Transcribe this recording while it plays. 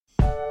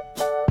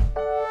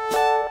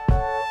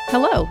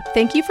Hello,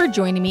 thank you for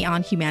joining me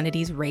on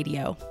Humanities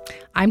Radio.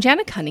 I'm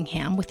Jana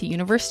Cunningham with the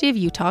University of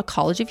Utah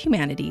College of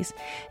Humanities,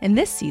 and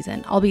this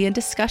season I'll be in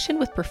discussion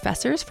with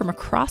professors from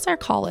across our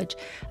college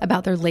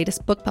about their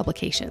latest book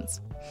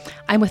publications.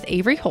 I'm with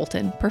Avery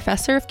Holton,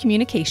 professor of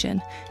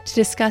communication, to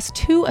discuss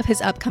two of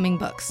his upcoming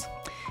books: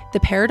 The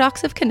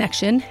Paradox of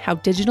Connection, How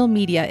Digital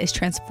Media is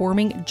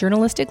Transforming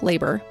Journalistic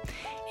Labor,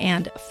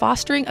 and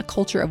Fostering a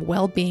Culture of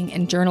Well-Being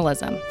in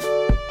Journalism.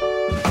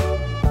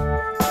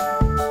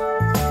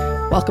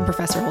 Welcome,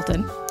 Professor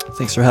Holton.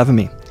 Thanks for having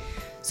me.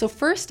 So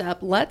first up,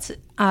 let's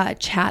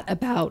chat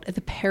about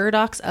the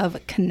paradox of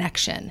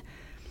connection.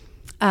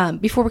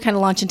 Before we kind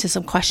of launch into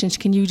some questions,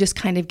 can you just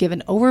kind of give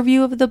an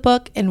overview of the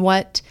book and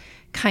what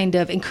kind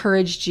of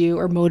encouraged you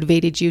or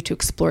motivated you to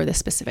explore this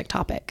specific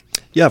topic?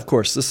 Yeah, of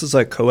course. This is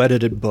a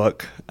co-edited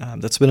book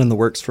that's been in the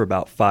works for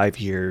about 5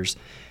 years.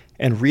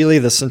 And really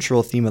the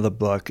central theme of the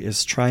book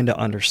is trying to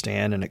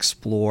understand and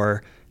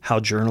explore how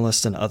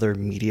journalists and other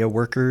media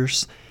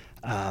workers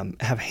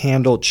have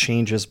handled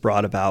changes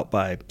brought about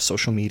by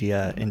social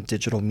media and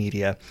digital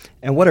media,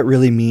 and what it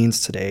really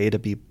means today to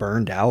be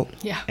burned out.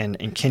 Yeah.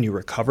 And can you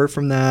recover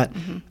from that?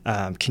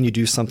 Mm-hmm. Can you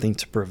do something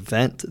to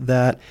prevent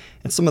that?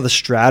 And some of the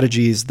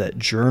strategies that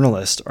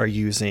journalists are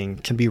using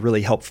can be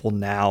really helpful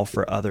now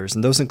for others.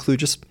 And those include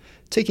just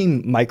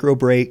taking micro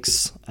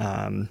breaks,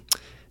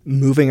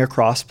 moving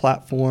across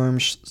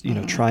platforms,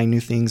 trying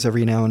new things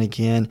every now and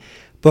again,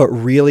 but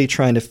really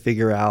trying to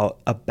figure out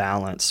a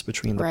balance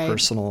between the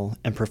personal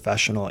and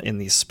professional in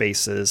these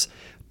spaces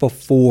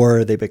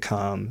before they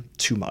become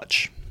too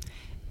much.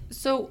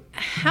 So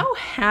how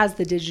has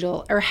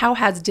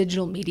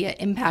digital media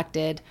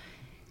impacted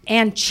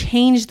and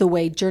changed the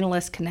way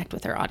journalists connect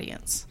with their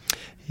audience?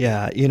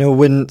 Yeah,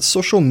 when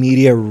social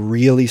media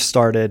really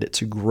started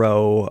to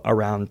grow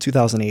around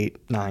 2008,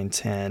 9,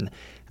 10,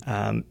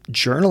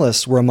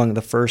 journalists were among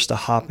the first to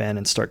hop in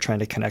and start trying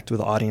to connect with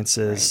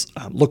audiences,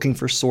 looking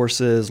for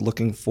sources,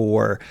 looking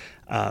for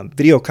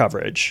video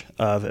coverage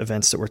of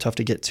events that were tough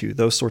to get to,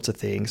 those sorts of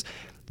things.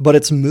 But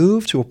it's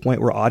moved to a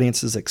point where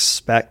audiences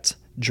expect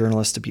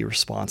journalists to be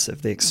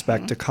responsive. They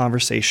expect a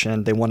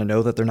conversation. They want to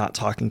know that they're not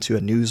talking to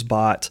a news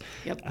bot.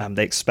 Yep.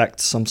 They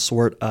expect some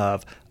sort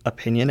of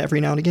opinion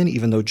every now and again,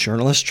 even though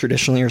journalists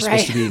traditionally are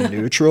supposed to be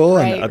neutral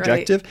and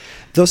objective.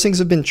 Those things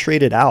have been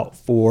traded out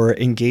for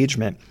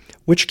engagement,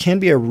 which can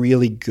be a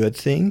really good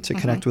thing to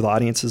connect with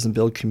audiences and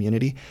build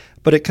community,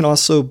 but it can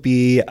also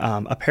be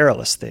a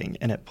perilous thing,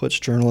 and it puts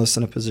journalists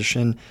in a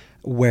position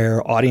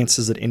where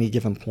audiences at any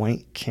given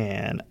point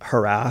can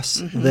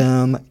harass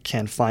them,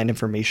 can find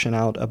information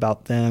out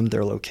about them,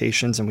 their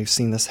locations, and we've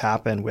seen this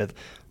happen with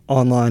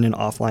online and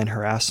offline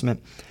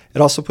harassment.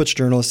 It also puts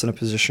journalists in a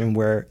position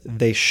where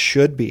they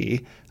should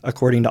be,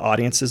 according to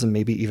audiences and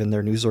maybe even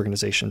their news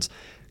organizations,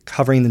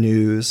 covering the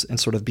news and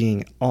sort of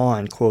being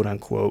on, quote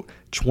unquote,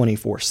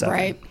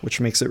 24/7,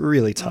 which makes it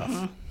really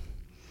tough.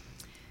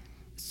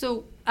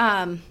 So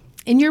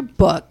in your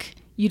book,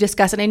 you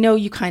discuss, and I know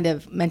you kind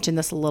of mentioned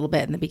this a little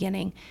bit in the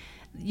beginning,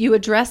 you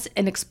address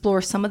and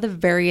explore some of the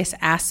various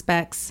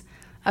aspects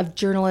of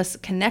journalists'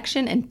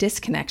 connection and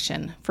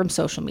disconnection from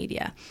social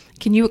media.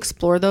 Can you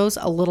explore those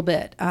a little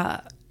bit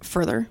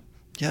further?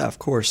 Yeah, of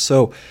course.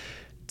 So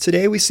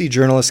today we see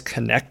journalists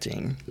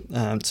connecting,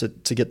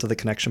 to get to the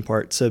connection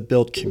part, to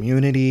build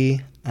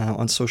community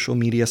on social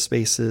media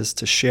spaces,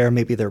 to share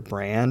maybe their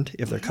brand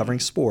if they're covering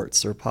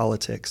sports or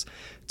politics,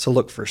 to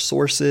look for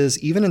sources,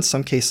 even in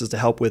some cases to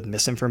help with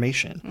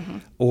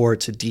misinformation or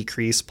to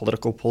decrease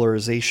political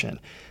polarization.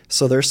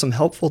 So there's some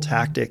helpful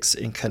tactics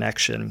in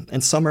connection,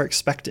 and some are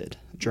expected.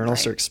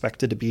 Journalists are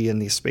expected to be in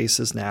these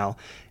spaces now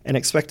and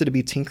expected to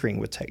be tinkering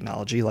with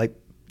technology like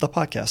the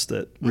podcast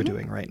that we're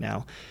doing right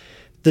now.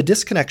 The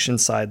disconnection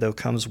side, though,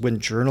 comes when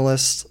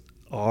journalists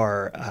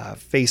are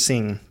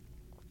facing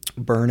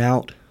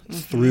burnout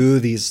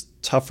through these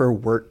tougher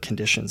work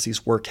conditions,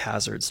 these work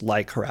hazards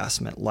like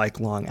harassment, like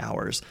long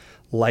hours,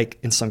 like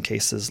in some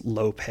cases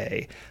low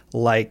pay,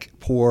 like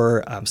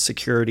poor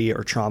security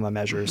or trauma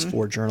measures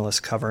for journalists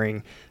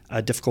covering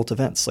difficult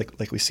events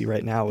like we see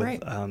right now with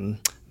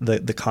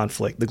the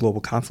conflict, the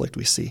global conflict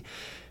we see.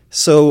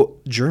 So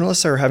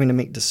journalists are having to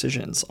make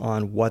decisions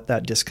on what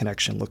that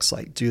disconnection looks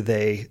like. Do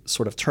they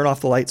sort of turn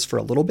off the lights for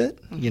a little bit?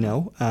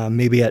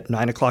 Maybe at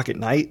 9 o'clock at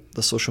night,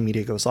 the social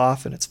media goes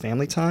off and it's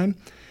family time.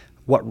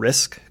 What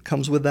risk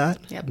comes with that?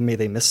 Yep. May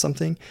they miss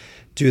something?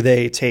 Do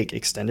they take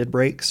extended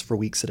breaks for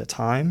weeks at a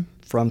time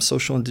from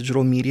social and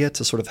digital media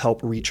to sort of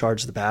help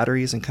recharge the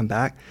batteries and come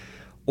back?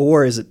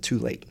 Or is it too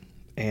late?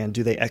 And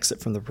do they exit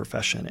from the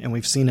profession? And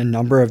we've seen a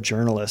number of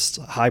journalists,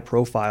 high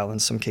profile in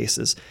some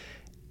cases,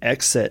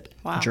 exit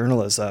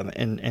journalism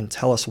and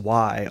tell us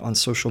why on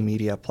social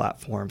media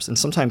platforms, and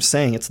sometimes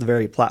saying it's the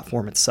very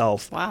platform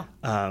itself,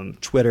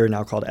 Twitter,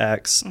 now called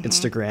X,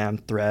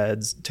 Instagram,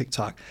 Threads,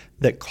 TikTok,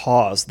 that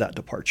caused that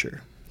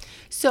departure.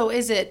 So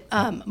is it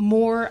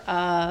more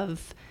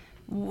of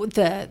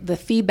the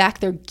feedback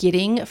they're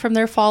getting from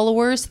their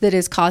followers that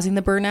is causing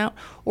the burnout,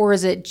 or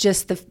is it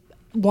just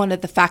one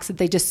of the facts that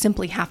they just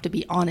simply have to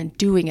be on and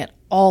doing it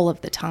all of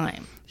the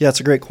time? Yeah, it's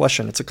a great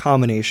question. It's a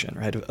combination,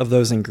 right, of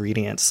those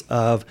ingredients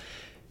of,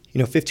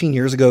 15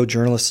 years ago,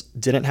 journalists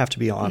didn't have to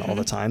be on all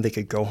the time. They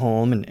could go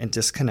home and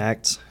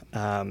disconnect.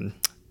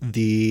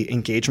 The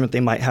engagement they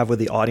might have with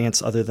the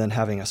audience, other than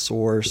having a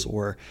source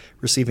or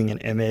receiving an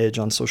image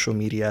on social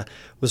media,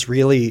 was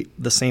really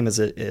the same as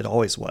it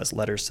always was.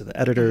 Letters to the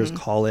editors,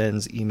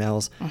 call-ins,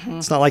 emails.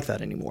 It's not like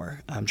that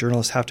anymore.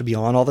 Journalists have to be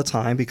on all the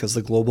time because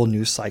the global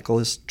news cycle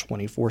is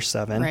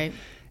 24/7. Right.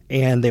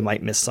 And they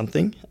might miss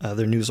something.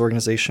 Their news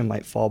organization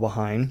might fall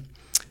behind.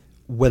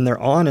 When they're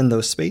on in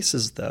those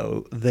spaces,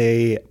 though,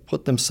 they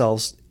put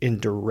themselves in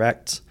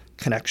direct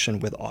connection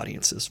with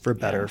audiences, for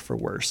better, for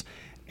worse.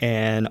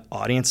 And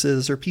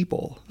audiences are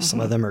people. Some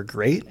of them are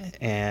great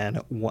and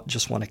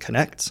just want to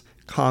connect,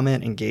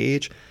 comment,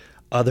 engage.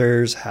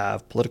 Others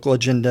have political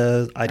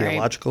agendas,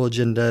 ideological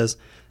agendas,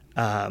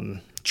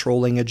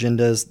 trolling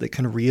agendas that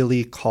can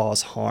really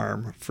cause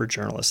harm for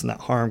journalists. And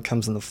that harm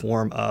comes in the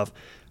form of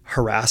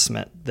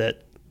harassment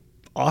that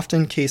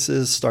often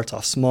cases starts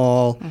off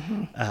small,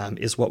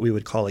 is what we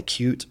would call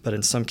acute, but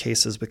in some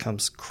cases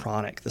becomes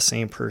chronic. The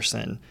same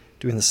person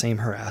doing the same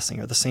harassing,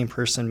 or the same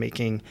person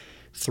making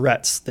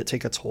threats that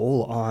take a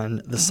toll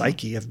on the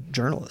psyche of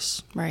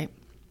journalists. Right.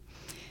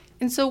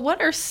 And so what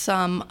are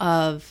some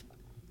of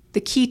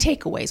the key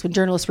takeaways when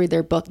journalists read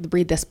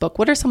this book?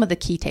 What are some of the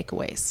key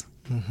takeaways?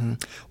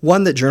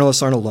 One, that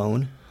journalists aren't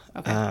alone.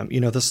 Okay.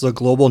 This is a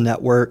global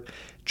network.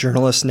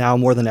 Journalists now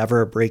more than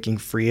ever are breaking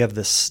free of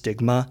this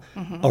stigma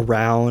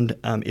around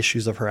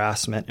issues of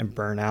harassment and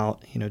burnout.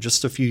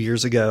 Just a few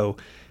years ago,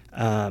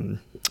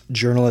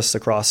 journalists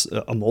across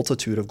a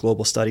multitude of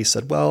global studies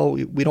said, well,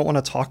 we don't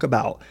want to talk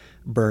about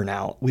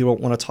burnout. We don't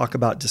want to talk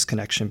about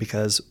disconnection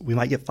because we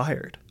might get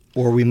fired,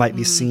 or we might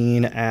be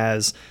seen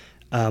as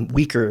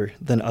weaker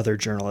than other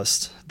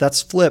journalists.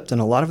 That's flipped,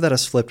 and a lot of that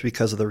is flipped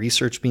because of the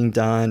research being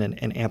done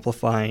and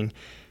amplifying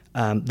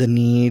the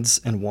needs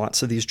and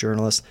wants of these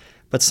journalists.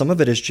 But some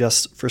of it is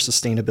just for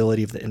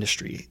sustainability of the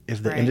industry.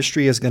 If the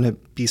industry is going to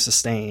be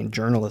sustained,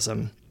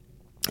 journalism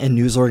and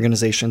news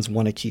organizations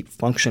want to keep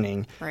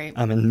functioning,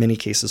 in many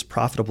cases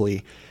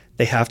profitably,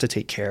 they have to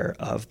take care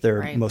of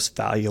their most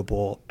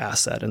valuable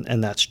asset,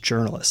 and that's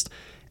journalists.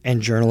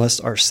 And journalists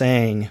are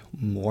saying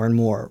more and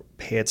more,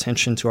 pay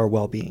attention to our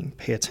well-being,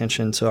 pay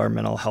attention to our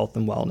mental health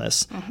and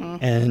wellness.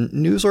 And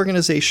news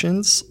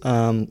organizations,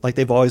 like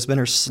they've always been,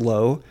 are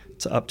slow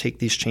to uptake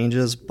these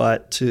changes,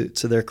 but to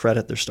their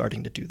credit, they're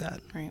starting to do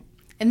that. Right.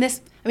 And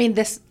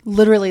this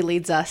literally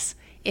leads us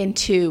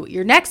into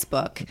your next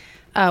book,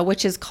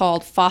 which is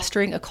called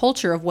Fostering a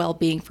Culture of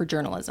Well-Being for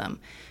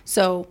Journalism.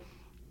 So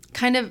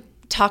kind of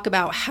talk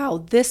about how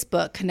this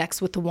book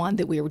connects with the one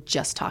that we were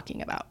just talking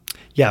about.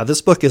 Yeah,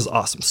 this book is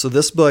awesome. So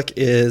this book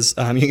is,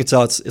 you can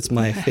tell it's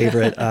my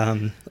favorite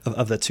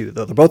of the two,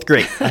 though they're both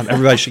great.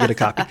 Everybody should get a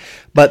copy.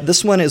 But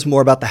this one is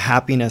more about the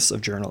happiness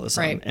of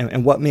journalism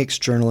and what makes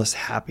journalists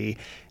happy.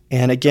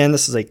 And again,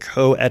 this is a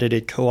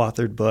co-edited,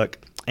 co-authored book.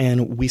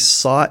 And we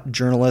sought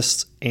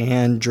journalists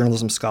and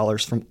journalism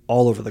scholars from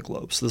all over the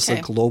globe. So this is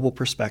a global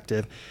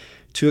perspective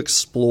to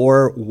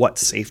explore what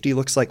safety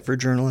looks like for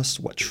journalists,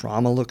 what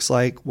trauma looks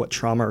like, what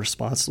trauma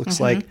response looks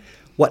like,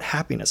 what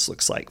happiness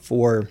looks like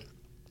for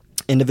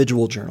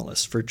individual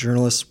journalists, for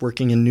journalists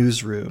working in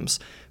newsrooms,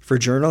 for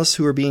journalists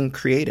who are being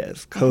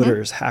creative,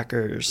 coders,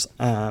 hackers,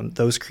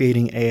 those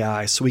creating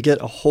AI. So we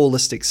get a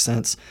holistic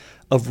sense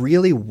of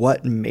really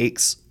what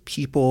makes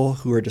people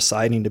who are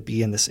deciding to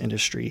be in this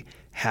industry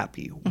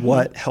happy,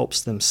 what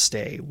helps them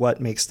stay, what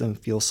makes them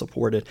feel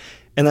supported.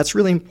 And that's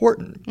really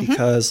important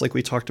because, like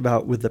we talked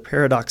about with the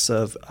Paradox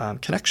of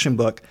Connection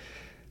book,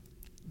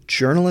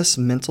 journalists'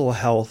 mental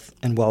health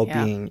and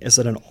well-being is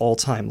at an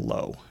all-time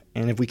low.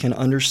 And if we can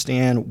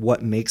understand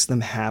what makes them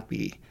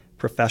happy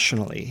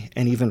professionally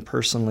and even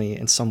personally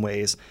in some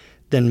ways,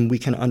 then we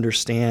can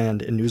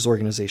understand, and news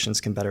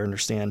organizations can better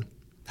understand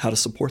how to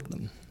support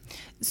them.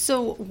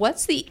 So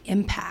what's the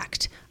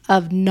impact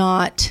of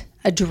not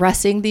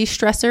addressing these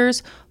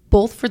stressors,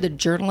 both for the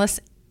journalists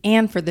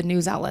and for the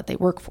news outlet they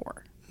work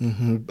for?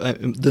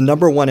 The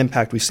number one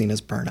impact we've seen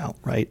is burnout,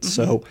 right?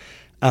 So,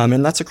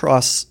 and that's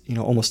across,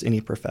 almost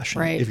any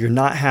profession. If you're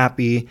not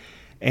happy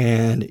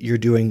and you're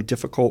doing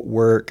difficult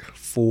work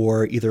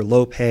for either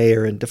low pay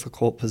or in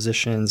difficult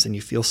positions, and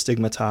you feel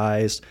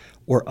stigmatized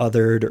or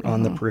othered or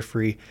on the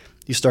periphery,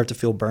 you start to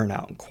feel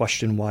burnout and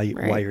question why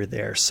you're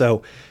there.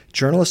 So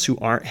journalists who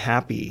aren't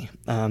happy,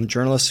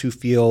 journalists who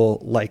feel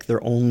like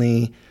their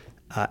only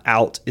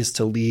out is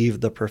to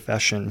leave the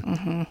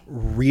profession,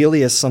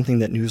 really is something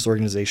that news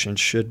organizations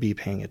should be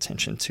paying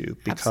attention to,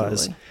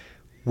 because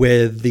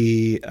with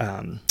the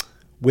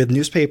with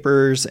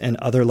newspapers and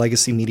other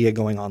legacy media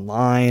going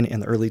online in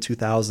the early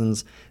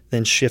 2000s,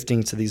 then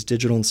shifting to these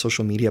digital and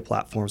social media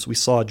platforms, we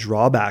saw a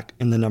drawback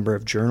in the number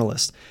of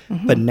journalists.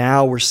 But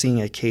now we're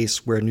seeing a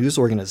case where news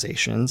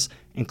organizations,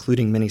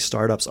 including many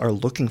startups, are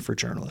looking for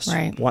journalists,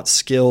 want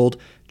skilled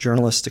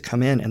journalists to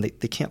come in, and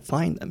they can't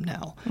find them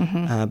now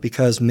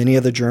because many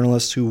of the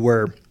journalists who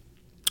were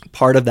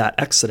part of that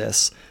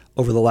exodus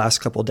over the last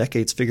couple of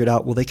decades figured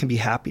out, well, they can be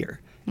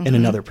happier in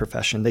another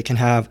profession. They can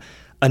have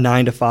a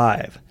 9 to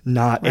 5,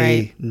 not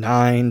Right. a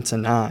 9 to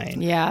 9.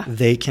 Yeah.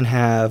 They can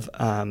have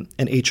an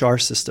HR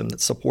system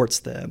that supports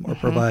them or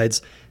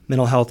provides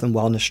mental health and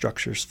wellness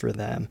structures for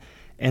them.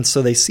 And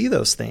so they see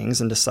those things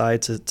and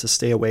decide to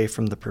stay away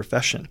from the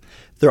profession.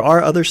 There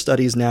are other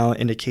studies now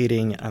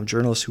indicating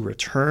journalists who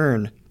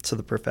return to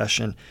the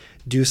profession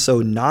do so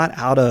not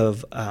out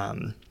of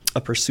a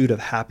pursuit of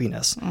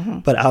happiness,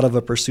 but out of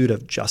a pursuit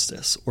of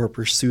justice or a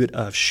pursuit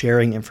of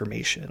sharing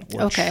information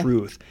or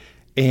truth.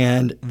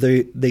 And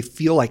they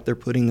feel like they're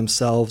putting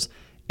themselves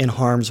in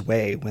harm's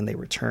way when they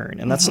return.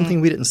 And that's something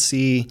we didn't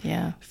see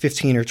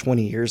 15 or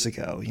 20 years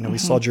ago. We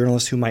saw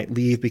journalists who might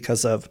leave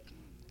because of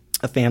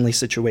a family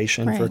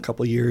situation for a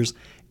couple of years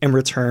and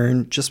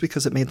return just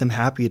because it made them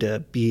happy to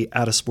be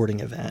at a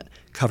sporting event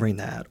covering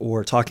that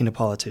or talking to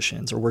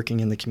politicians or working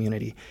in the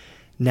community.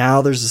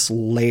 Now there's this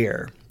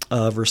layer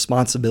of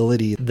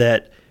responsibility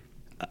that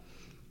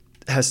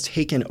has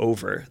taken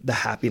over the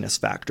happiness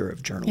factor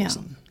of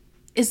journalism.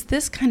 Is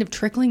this kind of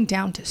trickling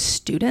down to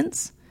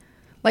students?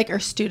 Like,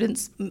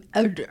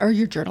 are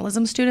your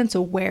journalism students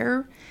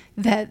aware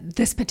that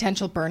this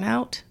potential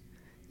burnout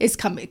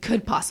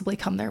could possibly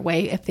come their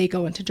way if they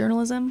go into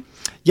journalism?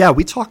 Yeah,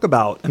 we talk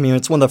about,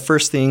 it's one of the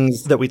first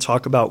things that we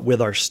talk about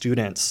with our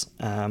students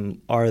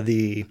are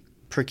the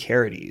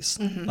precarities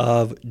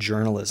of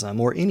journalism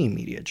or any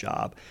media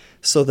job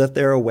so that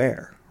they're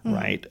aware,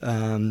 right?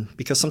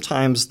 Because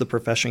sometimes the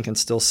profession can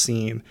still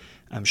seem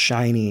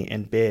shiny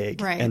and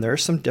big, and there are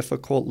some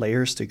difficult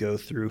layers to go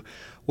through.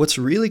 What's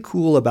really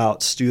cool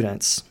about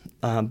students,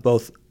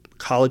 both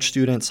college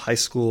students, high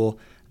school,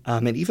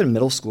 and even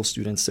middle school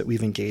students that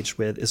we've engaged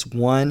with is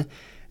one,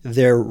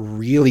 they're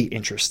really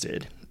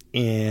interested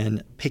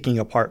in picking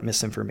apart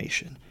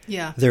misinformation.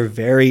 Yeah. They're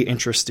very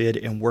interested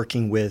in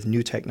working with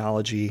new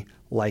technology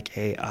like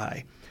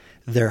AI.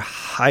 They're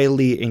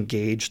highly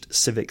engaged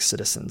civic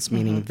citizens,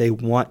 meaning they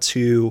want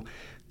to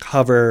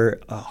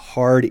cover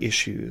hard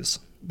issues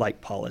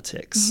like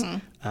politics,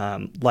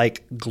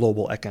 like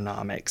global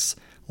economics,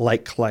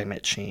 like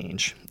climate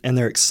change, and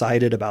they're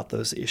excited about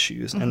those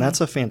issues. And that's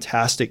a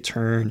fantastic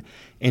turn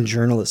in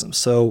journalism.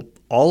 So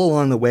all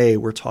along the way,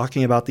 we're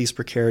talking about these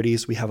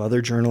precarities. We have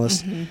other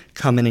journalists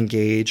come and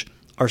engage.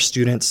 Our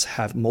students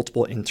have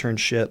multiple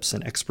internships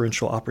and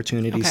experiential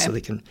opportunities so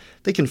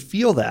they can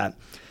feel that.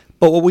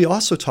 But what we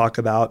also talk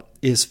about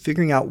is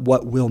figuring out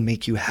what will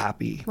make you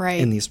happy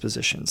in these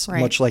positions,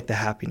 much like the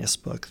happiness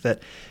book,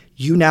 that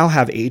you now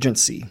have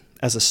agency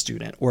as a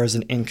student or as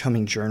an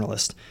incoming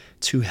journalist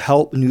to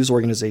help news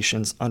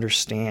organizations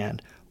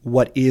understand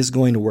what is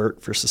going to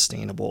work for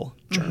sustainable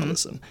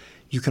journalism.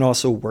 You can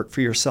also work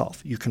for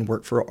yourself. You can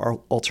work for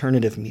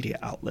alternative media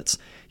outlets.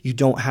 You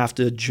don't have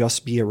to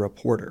just be a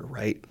reporter,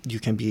 right? You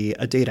can be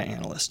a data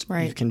analyst.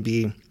 You can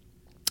be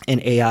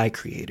an AI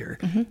creator,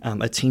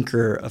 a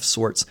tinkerer of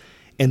sorts.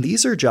 And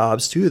these are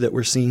jobs, too, that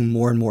we're seeing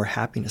more and more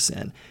happiness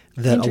in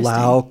that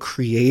allow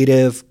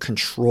creative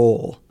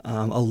control,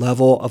 a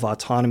level of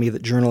autonomy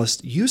that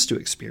journalists used to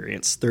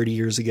experience 30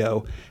 years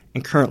ago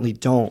and currently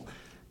don't.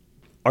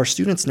 Our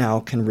students now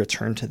can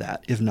return to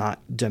that, if not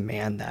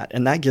demand that.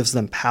 And that gives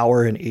them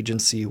power and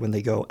agency when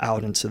they go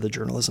out into the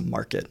journalism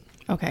market.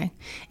 Okay.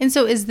 And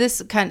so is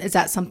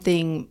that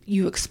something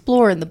you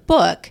explore in the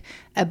book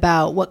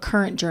about what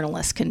current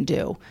journalists can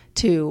do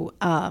to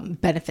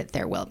benefit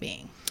their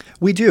well-being?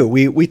 We do.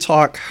 We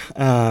talk,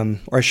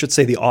 or I should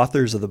say the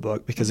authors of the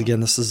book, because again,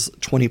 this is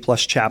 20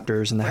 plus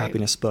chapters in the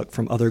happiness book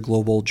from other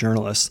global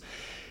journalists.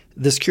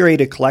 This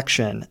curated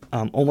collection,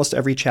 almost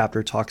every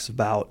chapter talks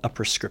about a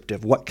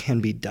prescriptive, what can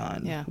be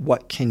done,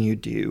 what can you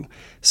do.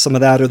 Some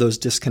of that are those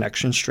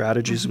disconnection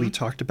strategies we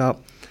talked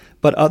about,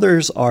 but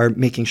others are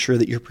making sure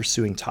that you're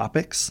pursuing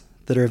topics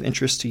that are of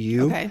interest to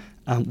you.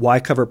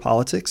 Why cover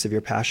politics if your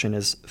passion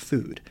is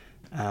food?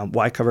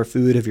 Why cover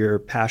food if your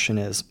passion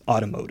is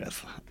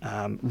automotive?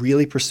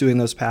 Really pursuing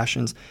those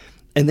passions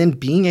and then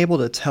being able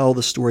to tell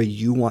the story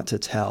you want to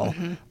tell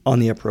on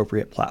the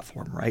appropriate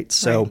platform, right?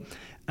 So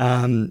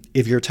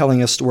if you're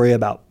telling a story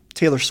about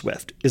Taylor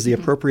Swift, is the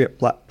appropriate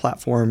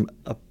platform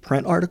a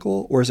print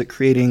article or is it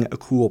creating a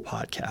cool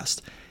podcast?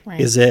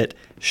 Is it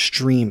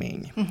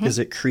streaming? Is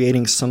it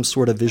creating some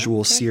sort of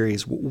visual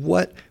series?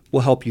 What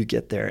will help you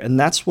get there? And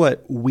that's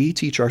what we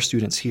teach our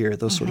students here,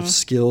 those sort of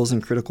skills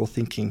and critical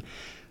thinking.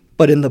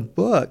 But in the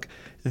book,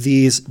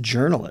 these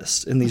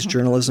journalists and these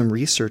journalism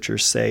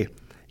researchers say,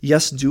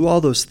 yes, do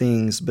all those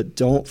things, but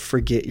don't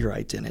forget your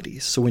identity.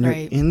 So when you're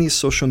in these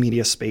social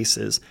media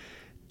spaces,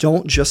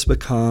 don't just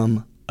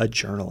become a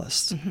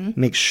journalist.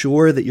 Make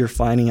sure that you're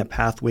finding a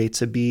pathway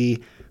to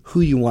be who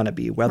you want to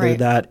be, whether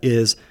that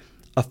is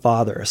a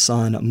father, a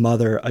son, a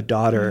mother, a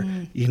daughter,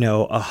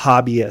 a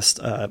hobbyist,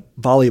 a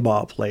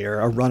volleyball player,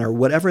 a runner,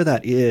 whatever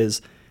that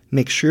is.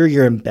 Make sure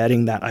you're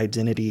embedding that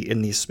identity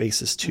in these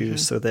spaces too,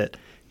 so that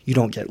you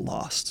don't get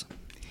lost.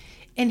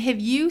 And have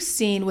you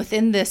seen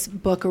within this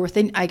book, or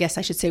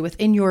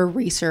within your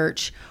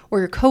research or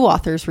your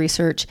co-author's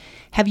research,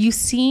 have you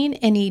seen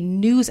any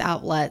news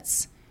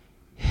outlets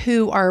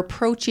who are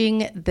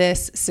approaching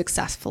this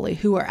successfully,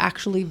 who are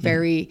actually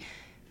very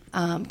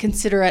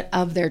considerate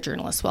of their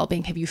journalists'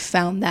 well-being? Have you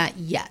found that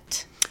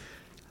yet?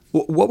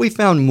 What we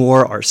found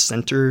more are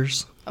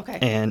centers Okay.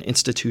 and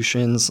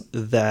institutions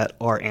that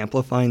are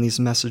amplifying these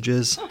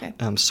messages. Okay.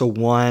 So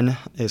one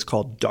is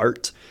called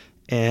DART,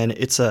 and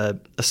it's a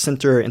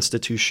center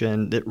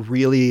institution that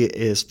really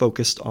is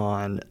focused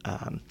on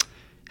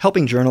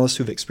helping journalists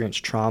who've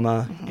experienced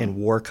trauma and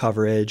war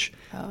coverage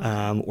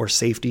or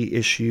safety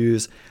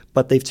issues.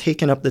 But they've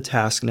taken up the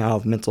task now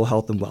of mental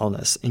health and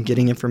wellness and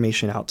getting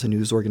information out to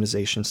news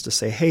organizations to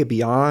say, hey,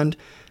 beyond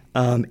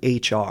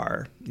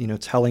HR,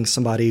 telling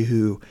somebody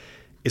who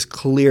is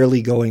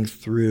clearly going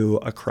through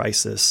a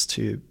crisis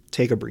to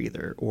take a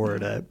breather or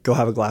to go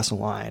have a glass of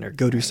wine or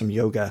go do some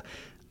yoga,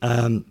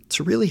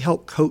 to really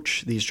help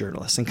coach these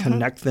journalists and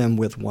connect them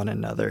with one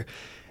another.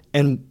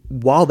 And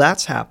while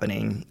that's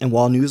happening, and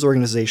while news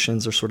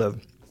organizations are sort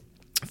of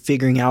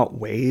figuring out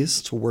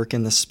ways to work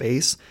in this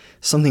space,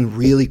 something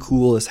really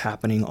cool is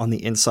happening on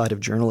the inside of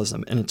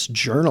journalism. And it's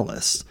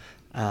journalists,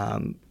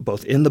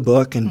 both in the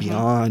book and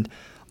beyond,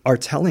 are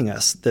telling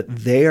us that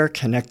they are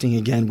connecting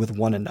again with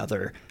one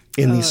another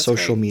in these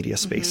social media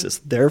spaces.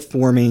 They're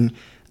forming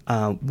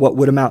what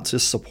would amount to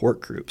support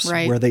groups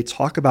where they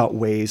talk about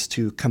ways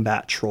to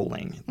combat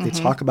trolling. They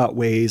talk about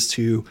ways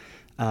to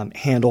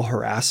handle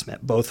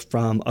harassment, both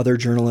from other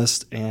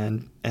journalists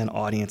and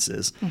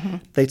audiences.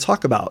 They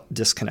talk about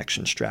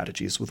disconnection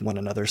strategies with one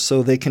another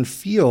so they can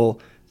feel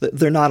that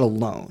they're not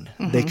alone.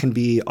 They can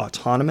be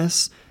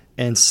autonomous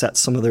and set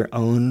some of their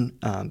own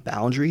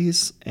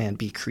boundaries and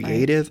be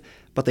creative,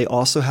 but they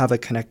also have a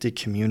connected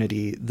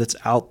community that's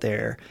out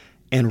there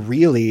and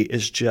really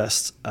is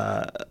just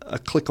a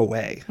click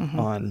away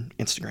on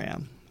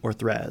Instagram or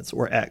Threads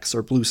or X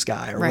or Blue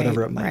Sky or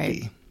whatever it might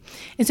be.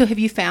 And so have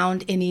you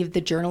found any of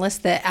the journalists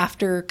that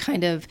after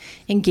kind of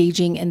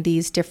engaging in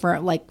these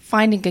different, like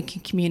finding a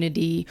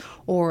community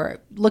or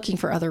looking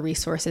for other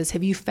resources,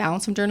 have you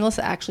found some journalists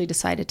that actually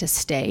decided to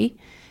stay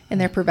in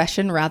their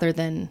profession rather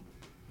than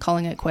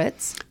calling it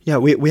quits? Yeah,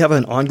 we have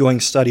an ongoing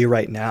study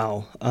right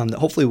now that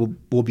hopefully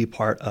will be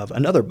part of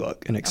another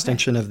book, an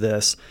extension of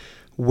this,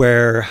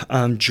 where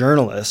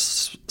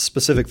journalists,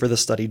 specific for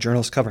this study,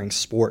 journalists covering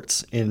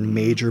sports in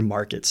major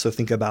markets. So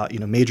think about,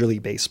 Major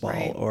League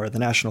Baseball or the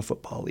National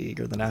Football League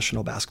or the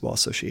National Basketball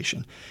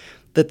Association,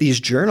 that these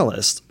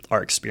journalists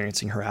are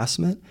experiencing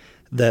harassment,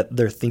 that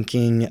they're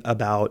thinking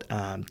about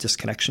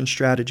disconnection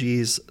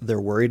strategies,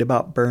 they're worried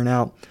about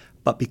burnout.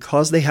 But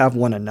because they have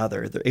one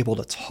another, they're able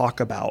to talk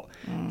about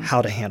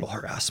how to handle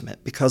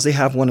harassment. Because they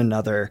have one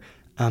another,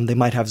 they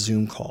might have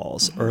Zoom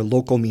calls or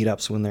local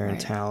meetups when they're in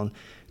town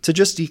to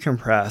just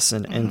decompress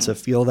and to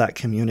feel that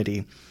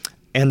community.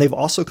 And they've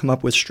also come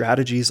up with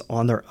strategies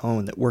on their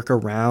own that work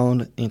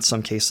around, in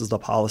some cases, the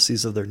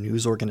policies of their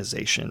news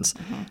organizations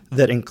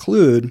that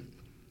include,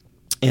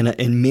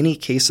 in many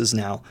cases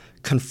now,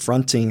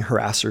 confronting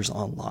harassers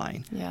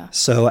online. Yeah.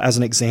 So as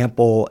an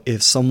example,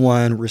 if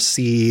someone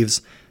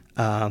receives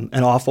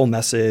an awful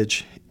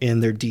message in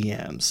their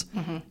DMs,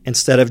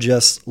 instead of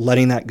just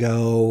letting that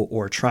go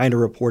or trying to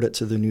report it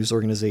to the news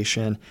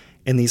organization,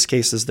 in these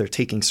cases, they're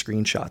taking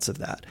screenshots of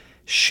that,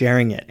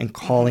 sharing it and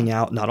calling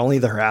out not only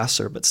the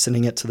harasser, but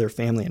sending it to their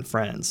family and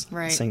friends,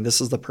 saying,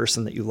 this is the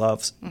person that you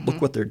love. Look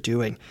what they're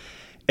doing.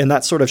 And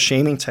that sort of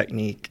shaming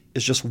technique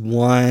is just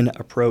one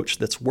approach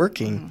that's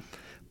working.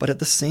 But at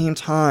the same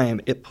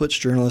time, it puts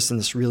journalists in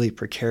this really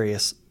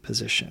precarious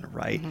position,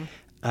 right?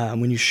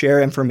 When you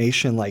share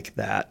information like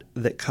that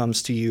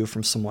comes to you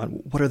from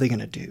someone, what are they going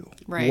to do?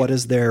 What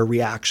is their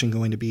reaction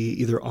going to be,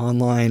 either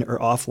online or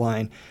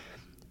offline?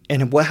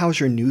 And how's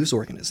your news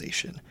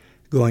organization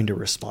going to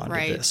respond to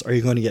this? Are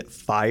you going to get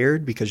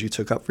fired because you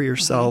took up for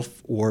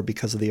yourself or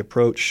because of the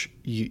approach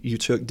you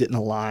took didn't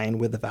align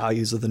with the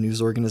values of the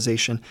news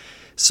organization?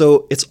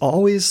 So it's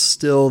always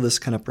still this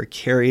kind of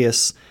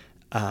precarious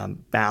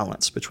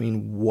balance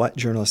between what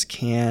journalists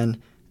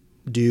can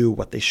do,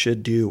 what they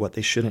should do, what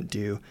they shouldn't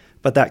do.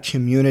 But that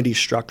community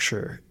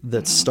structure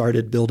that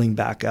started building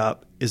back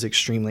up is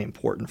extremely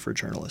important for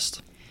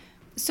journalists.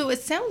 So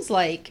it sounds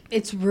like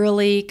it's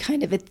really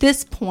kind of at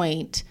this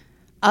point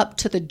up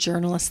to the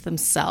journalists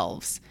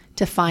themselves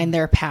to find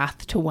their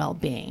path to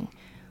well-being.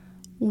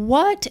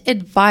 What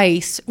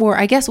advice, or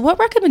I guess what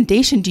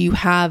recommendation do you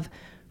have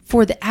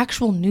for the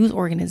actual news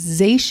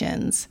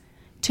organizations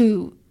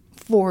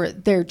for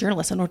their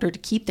journalists in order to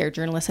keep their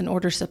journalists, in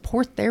order to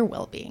support their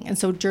well-being? And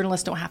so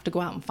journalists don't have to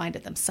go out and find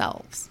it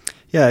themselves.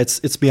 Yeah,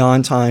 it's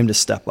beyond time to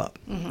step up,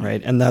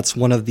 right? And that's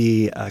one of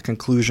the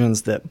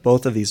conclusions that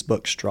both of these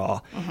books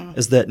draw,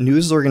 is that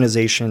news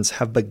organizations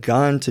have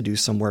begun to do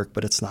some work,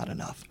 but it's not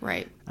enough.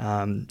 Right.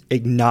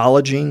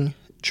 Acknowledging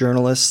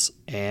journalists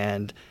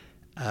and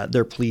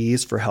their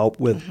pleas for help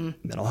with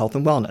mental health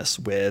and wellness,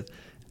 with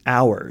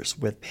hours,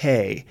 with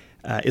pay,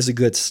 is a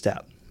good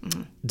step.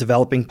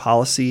 Developing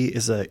policy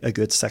is a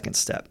good second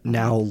step.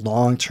 Now,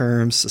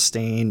 long-term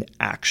sustained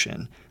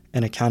action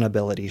and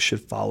accountability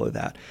should follow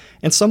that.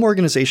 And some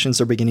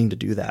organizations are beginning to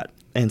do that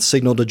and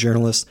signal to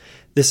journalists,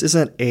 this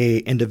isn't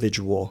an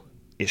individual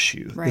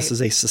issue. Right. This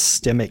is a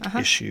systemic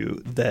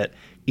issue that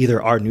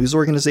either our news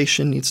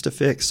organization needs to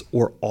fix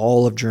or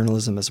all of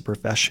journalism as a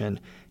profession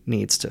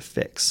needs to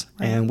fix.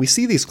 Right. And we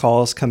see these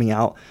calls coming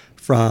out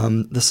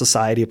from the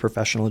Society of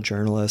Professional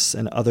Journalists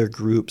and other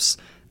groups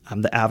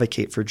that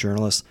advocate for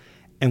journalists.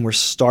 And we're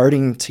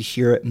starting to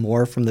hear it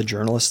more from the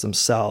journalists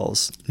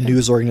themselves. Okay.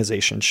 News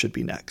organizations should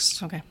be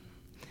next. Okay.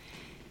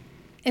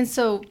 And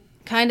so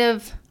kind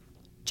of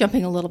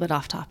jumping a little bit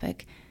off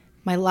topic,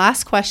 my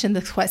last question,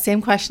 the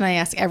same question I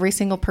ask every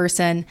single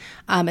person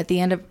at the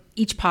end of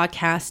each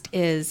podcast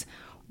is,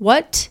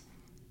 what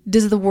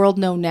does the world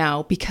know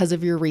now because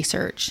of your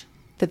research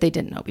that they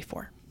didn't know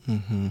before?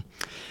 Mm-hmm.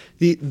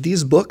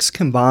 These books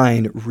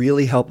combined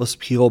really help us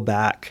peel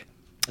back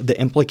the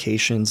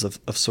implications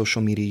of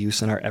social media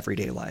use in our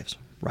everyday lives,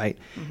 right?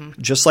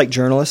 Mm-hmm. Just like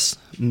journalists,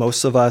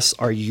 most of us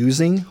are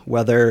using,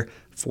 whether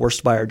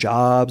forced by our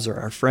jobs or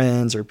our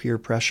friends or peer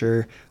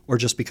pressure, or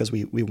just because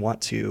we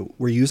want to,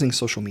 we're using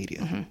social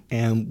media. Mm-hmm.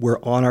 And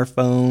we're on our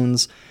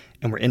phones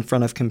and we're in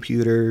front of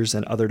computers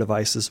and other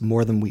devices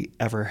more than we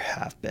ever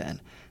have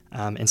been.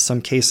 In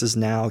some cases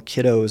now,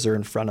 kiddos are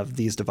in front of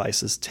these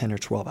devices 10 or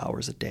 12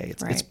 hours a day.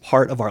 It's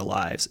part of our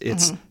lives.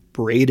 It's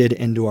braided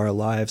into our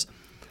lives.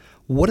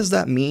 What does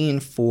that mean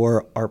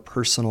for our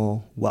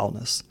personal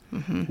wellness?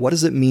 Mm-hmm. What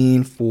does it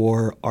mean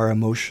for our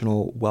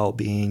emotional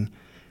well-being?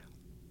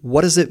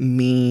 What does it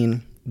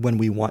mean when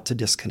we want to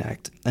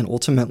disconnect? And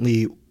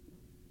ultimately,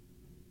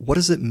 what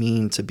does it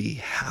mean to be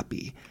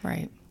happy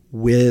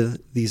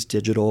with these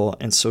digital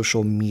and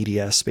social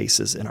media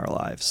spaces in our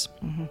lives?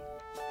 Mm-hmm.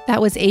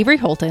 That was Avery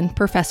Holton,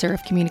 Professor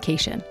of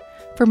Communication.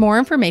 For more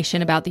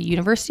information about the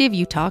University of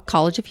Utah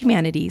College of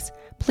Humanities,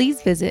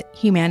 please visit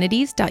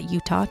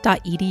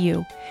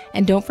humanities.utah.edu.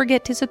 And don't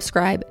forget to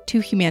subscribe to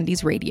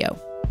Humanities Radio.